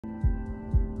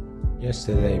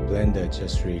Yesterday, Blender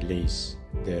just released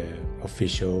the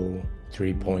official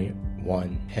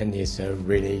 3.1 and it's a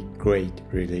really great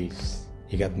release.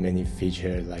 It got many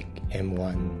features like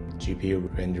M1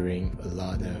 GPU rendering, a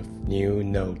lot of new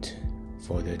node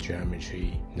for the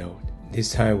geometry node.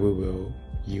 This time we will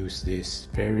use this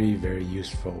very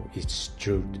useful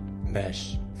extrude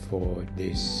mesh for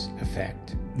this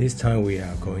effect. This time we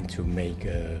are going to make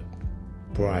a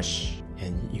brush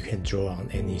and you can draw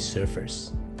on any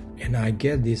surface. And I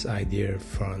get this idea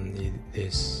from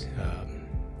this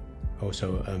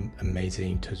also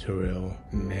amazing tutorial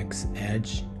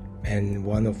MaxEdge, and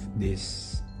one of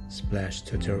these splash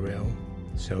tutorial,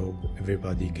 so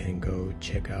everybody can go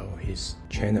check out his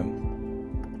channel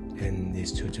and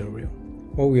this tutorial.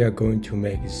 What we are going to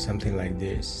make is something like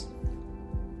this.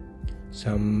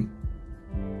 Some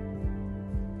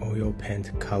oil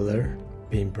paint color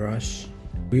paint brush.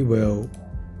 We will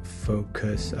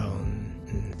focus on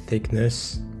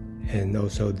thickness and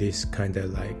also this kind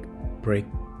of like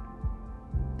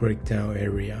breakdown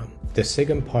area. The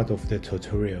second part of the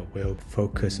tutorial will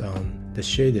focus on the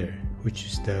shader, which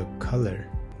is the color.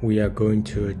 We are going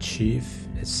to achieve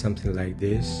something like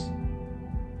this.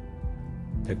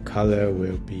 The color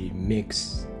will be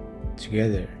mixed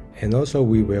together, and also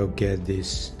we will get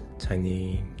this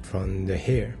tiny from the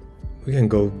hair. We can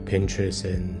go Pinterest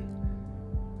and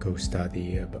go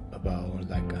study about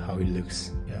like how it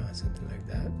looks, yeah, something like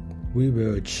that. We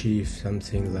will achieve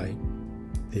something like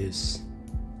this.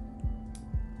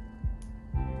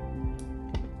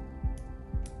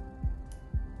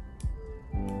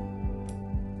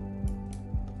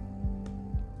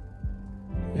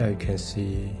 Yeah, you can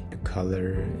see the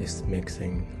color is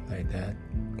mixing like that.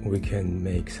 We can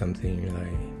make something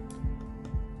like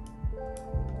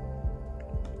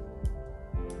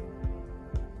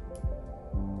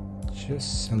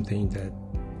just something that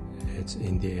it's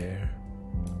in the air.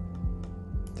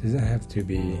 Doesn't have to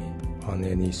be on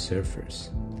any surface.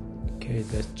 Okay,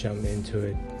 let's jump into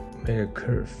it. Make a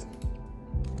curve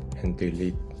and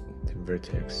delete the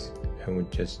vertex, and we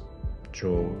just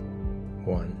draw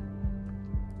one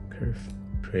curve.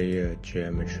 Create a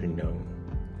geometry node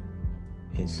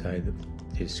inside of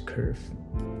this curve,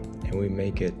 and we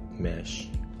make it mesh,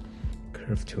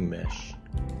 curve to mesh,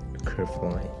 curve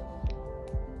line.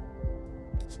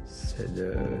 Set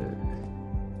the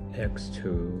x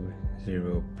to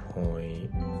 0.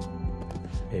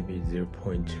 Maybe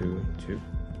 0.2 to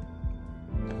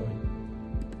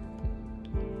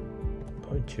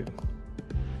 0.2,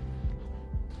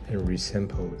 and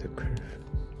resample the curve.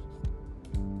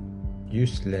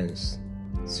 Use length.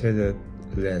 Set the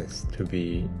length to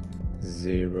be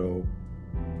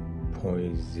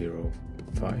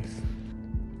 0.05,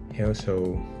 and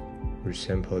also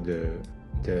resample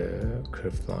the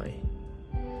curve line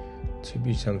to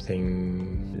be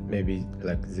something maybe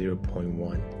like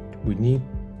 0.1. We need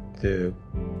the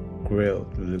grill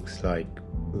looks like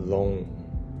long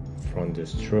from the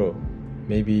stroke.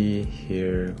 Maybe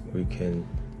here we can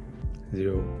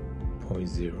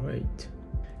 0.08.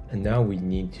 And now we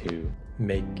need to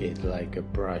make it like a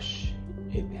brush.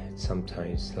 It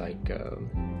sometimes like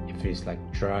if it's like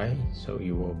dry, so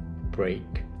it will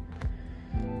break.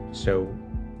 So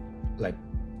like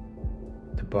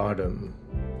the bottom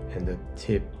and the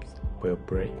tip will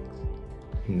break.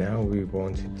 Now we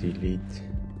want to delete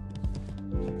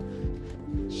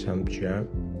some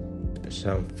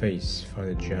face from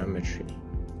the geometry.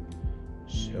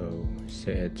 So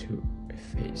set it to a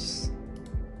face.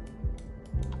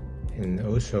 And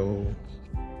also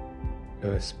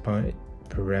a spine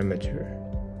parameter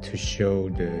to show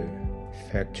the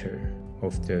factor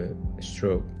of the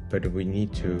stroke, but we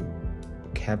need to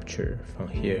capture from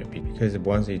here because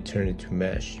once you turn it to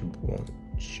mesh, you won't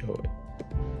show it.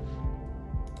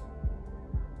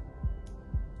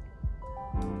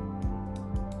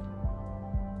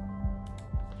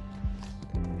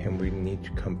 And we need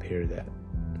to compare that.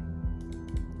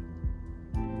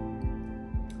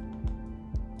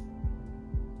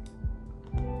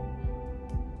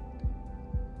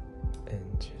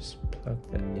 And just plug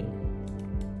that in.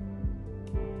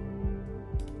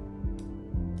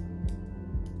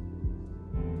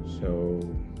 So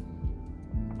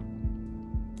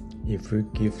if we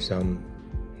give some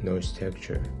noise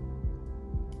texture,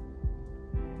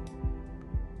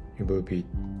 it will be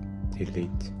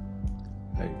delete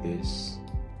like this,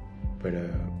 but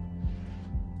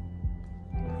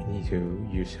we need to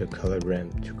use a color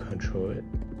ramp to control it.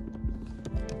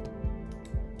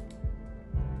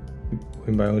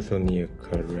 We might also need a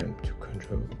color ramp to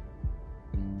control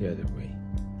the other way.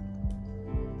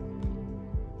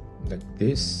 Like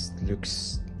this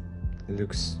looks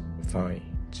fine.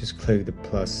 just click the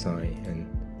plus sign and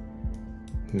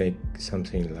make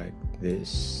something like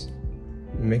this.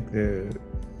 Make the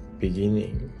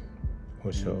beginning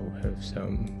also have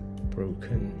some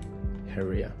broken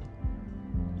area.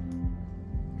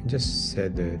 And just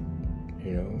set the,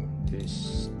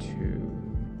 this to.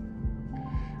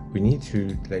 We need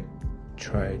to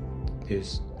try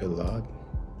this a lot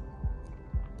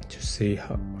to see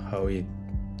how it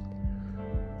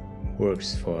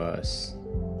works for us.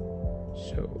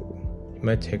 So it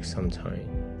might take some time.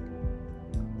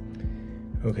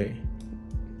 Okay,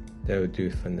 that will do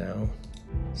for now.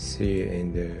 See you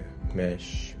in the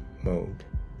mesh mode.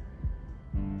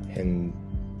 And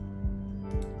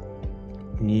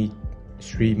need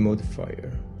 3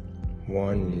 modifier.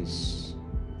 One is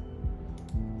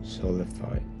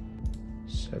solidify,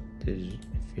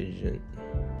 subdivision,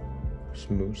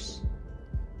 smooth.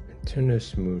 And turn the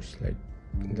smooth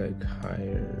like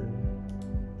higher.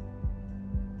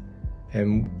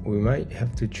 And we might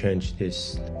have to change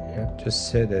this.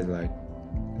 Just set it like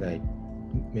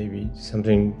maybe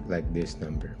something like this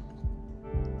number.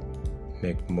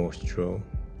 Make more stroke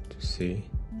to see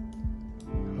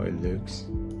how it looks.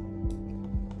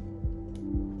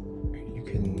 You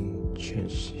can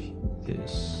change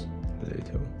this a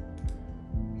little.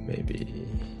 Maybe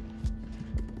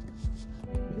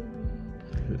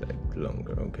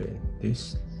longer. Okay,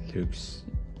 this looks,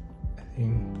 I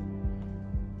think,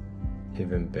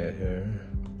 even better.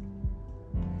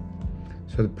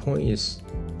 So the point is,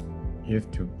 you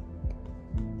have to,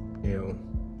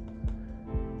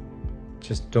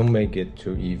 just don't make it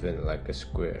too even like a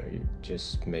square. You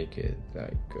just make it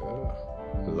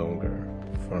longer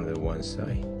from the one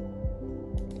side.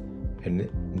 And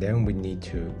then we need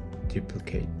to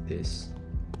duplicate this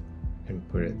and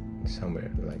put it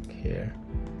somewhere like here.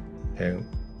 And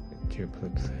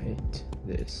duplicate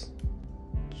this.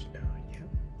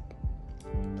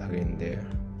 Plug in there.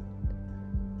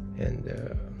 And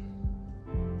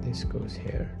this goes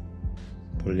here.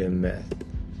 Boolean math.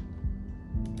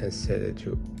 And set it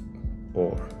to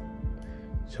OR.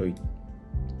 So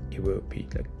it will be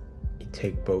you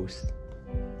take both.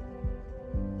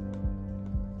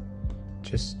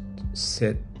 Just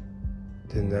set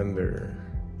the number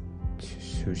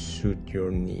to suit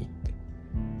your need.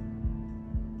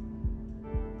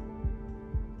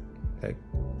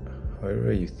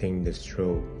 However you think the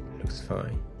stroke looks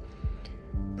fine.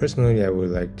 Personally, I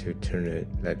would like to turn it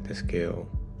the scale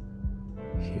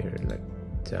here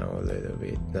down a little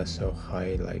bit, not so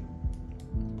high like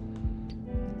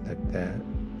that.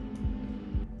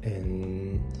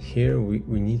 And here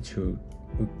we need to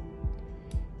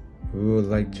we would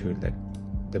like to the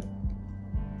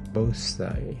both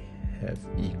sides have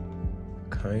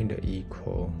kind of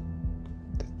equal.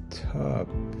 The top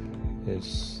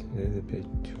is a little bit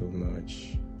too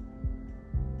much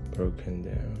broken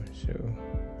down, so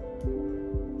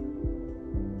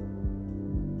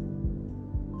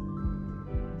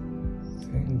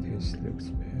I think this looks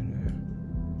better.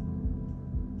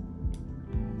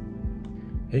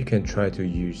 You can try to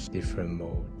use different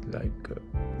mode,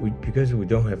 because we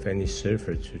don't have any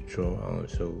surface to draw on,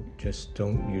 so just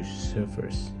don't use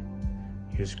surface.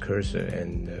 Use cursor,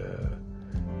 and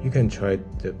you can try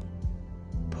the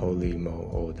poly mode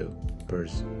or the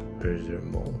bezier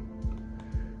mode.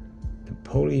 The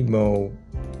poly mode,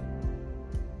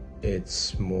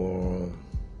 it's more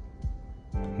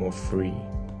free,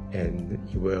 and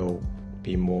it will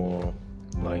be more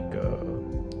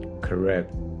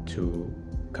correct to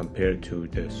compare to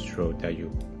the stroke that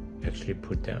you actually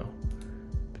put down.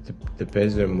 But the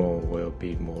bezier mode will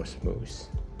be more smooth.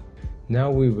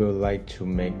 Now we will like to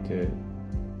make the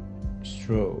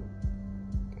stroke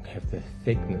have the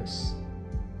thickness.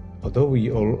 Although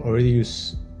we already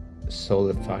use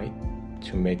solidified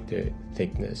to make the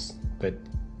thickness, but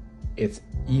it's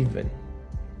even.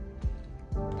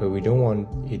 But we don't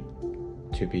want it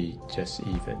to be just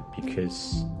even,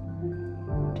 because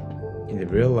in the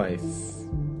real life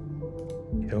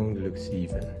it don't look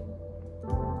even.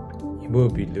 It will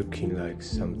be looking like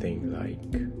something like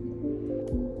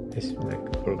this,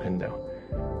 broken down.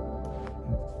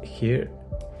 Here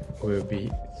will be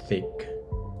thick,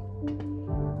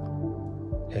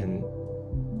 and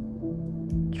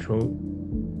through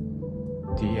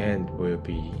the end will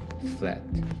be flat.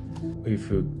 If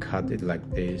you cut it like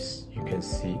this, you can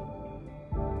see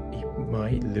it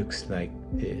might looks like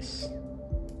this,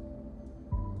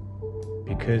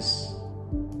 because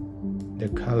the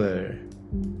color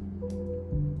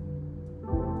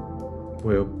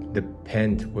the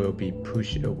paint will be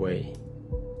pushed away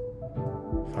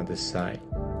from the side.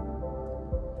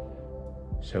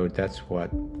 So that's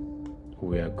what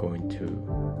we are going to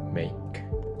make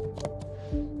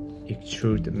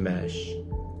extrude mesh.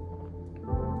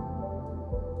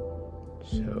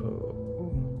 So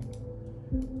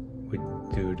we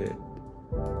do that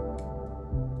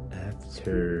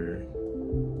after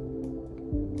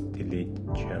delete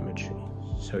geometry.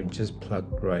 So just plug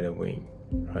right away.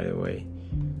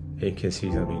 You can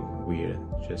see something weird,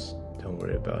 just don't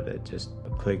worry about it. Just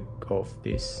click off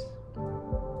this.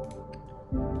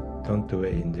 Don't do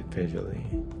it individually.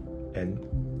 And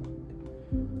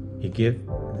you give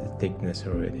the thickness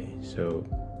already, so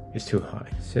it's too high.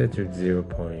 Set to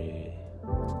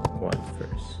 0.1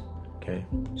 first. Okay,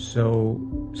 so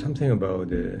something about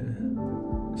the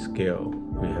scale,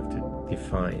 we have to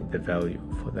define the value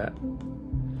for that.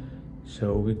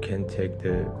 So we can take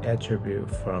the attribute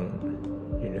from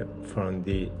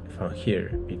here,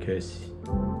 because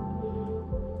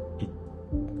it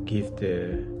gives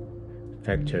the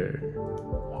factor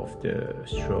of the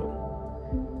stroke.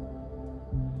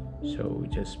 So we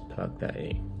just plug that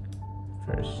in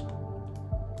first.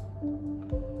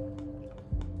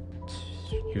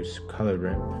 Use color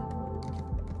ramp.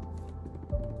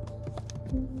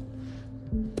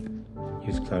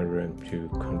 Use color ramp to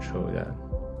control that.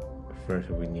 First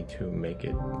we need to make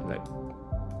it like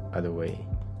other way.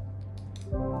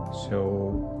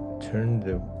 So turn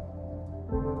the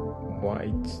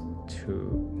white to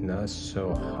not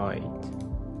so high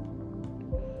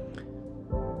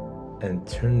and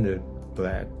turn the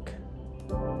black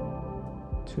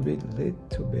to be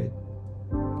little bit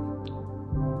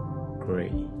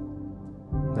gray,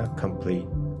 not complete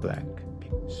black.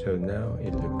 So now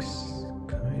it looks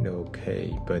kind of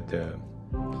okay, but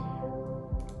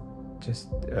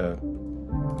just the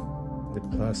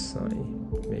plus sign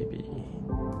maybe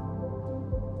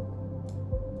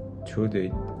to the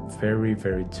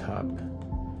very top,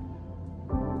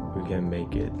 we can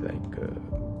make it like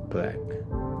black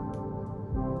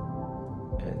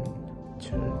and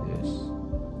turn this.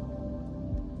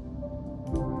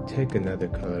 Take another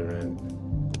color ramp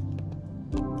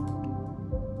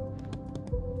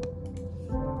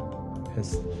and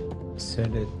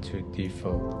set it to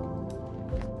default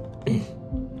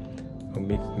or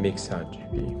mix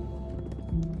RGB,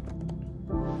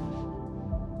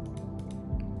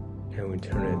 and we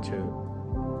turn it to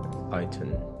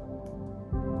item,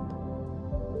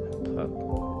 plug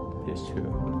these two,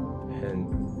 and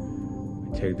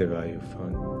we take the value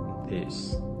from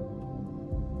this,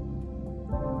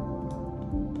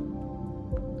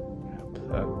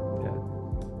 plug that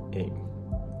in,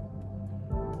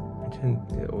 we turn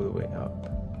it all the way up.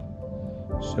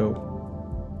 So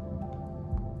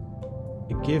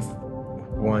you give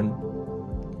one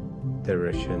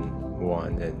direction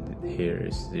 1, and here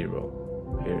is 0,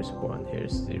 here's 1,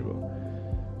 here's 0.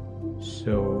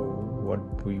 So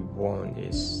what we want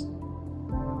is,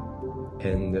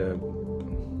 and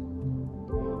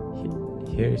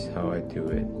here's how I do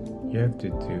it. You have to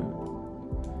do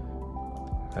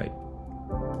like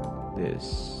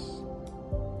this.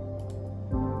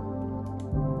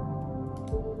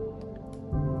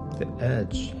 The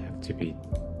edge have to be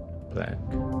black.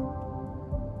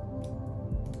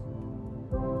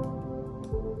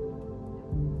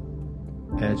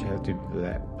 Edge have to be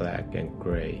black and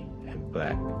gray and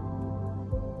black.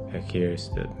 And here's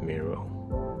the mirror.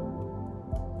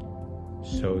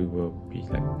 So it will be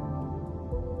like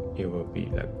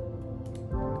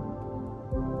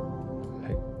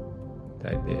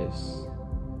this.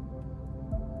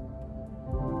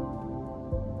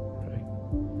 Right?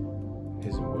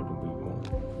 This is what we want.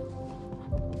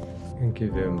 And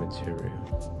give it a material.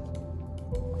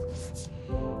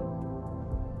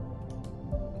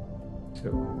 So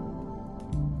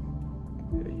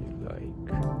you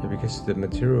like, because the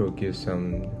material gives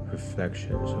some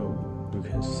reflection, so you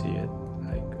can see it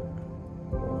like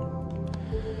more.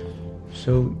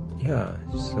 So yeah,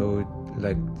 so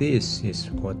like this is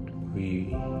what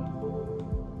we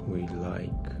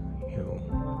like, you know.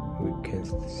 We can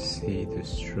see the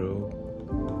stroke,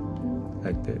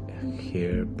 like the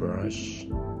hair brush.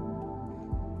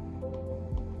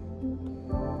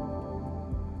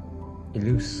 It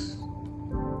looks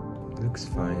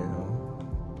fine, you know.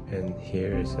 And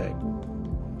here is like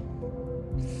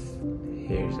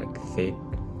thick,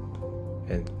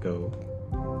 and go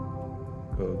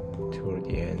toward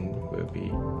the end will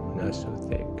be not so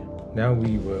thick. Now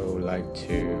we will like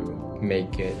to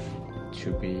make it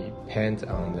to be paint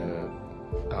on the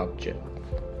object.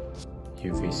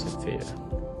 UV sphere.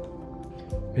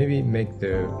 Maybe make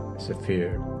the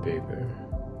sphere bigger.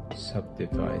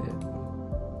 Subdivide it.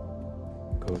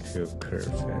 Go to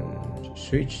curve and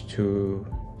switch to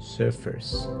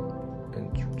surface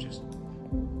and just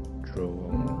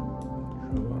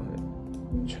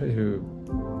try to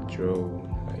draw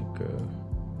like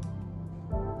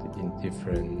in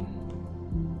different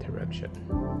direction.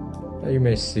 Now you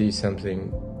may see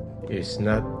something is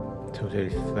not totally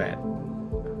flat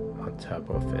on top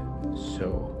of it,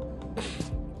 so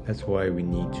that's why we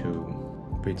need to,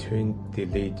 between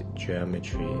delete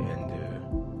geometry and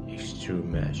extrude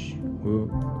mesh,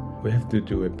 we have to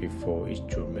do it before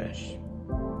extrude mesh,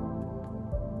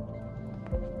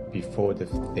 before the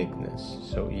thickness.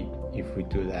 So if we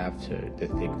do that after, the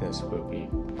thickness will be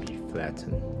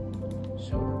flattened.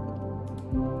 So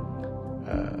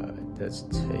let's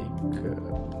take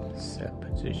set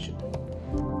position.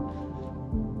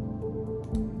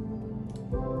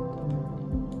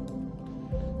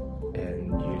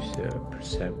 And use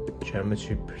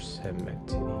geometry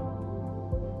percent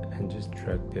and just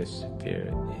drag this sphere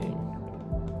in,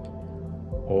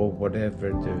 or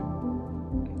whatever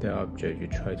the object you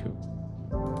try to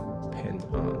pin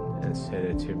on, and set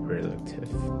it to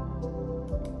relative,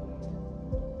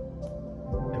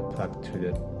 and plug to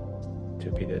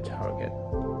be the target,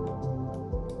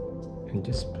 and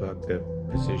just plug the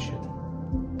position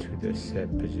to the set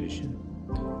position.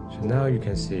 So now you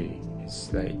can see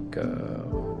it's like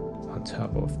on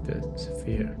top of the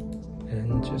sphere,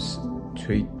 and just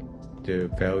tweak the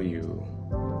value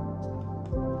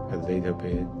a little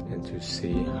bit and to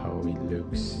see how it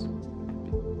looks.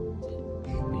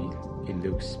 It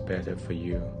looks better for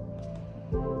you.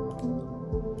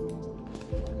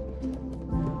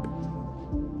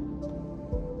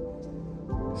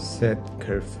 Set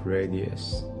curve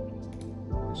radius,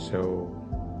 so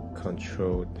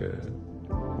control the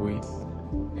width.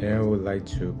 And I would like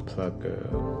to plug a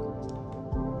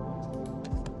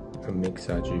mix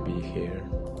RGB here,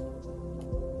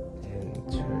 and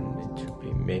turn it to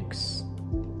be mix,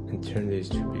 and turn this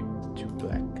to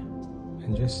black,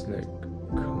 and just like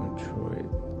control it.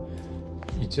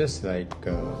 You just like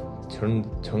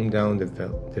tone down the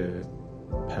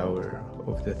power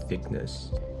of the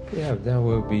thickness. Yeah, that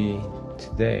will be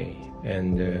today,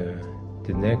 and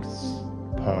the next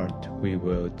part we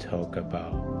will talk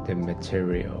about the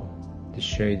material, the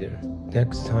shader.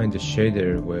 Next time the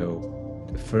shader will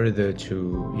further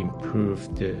to improve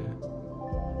the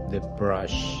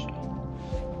brush.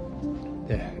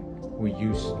 We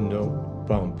use no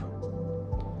bump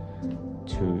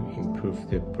to improve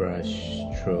the brush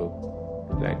stroke,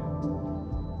 like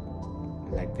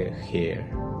the hair.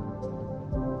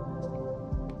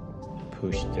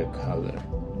 Push the color.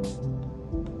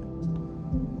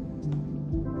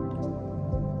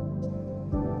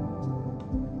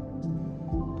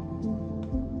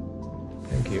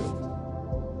 Thank you.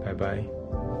 Bye bye.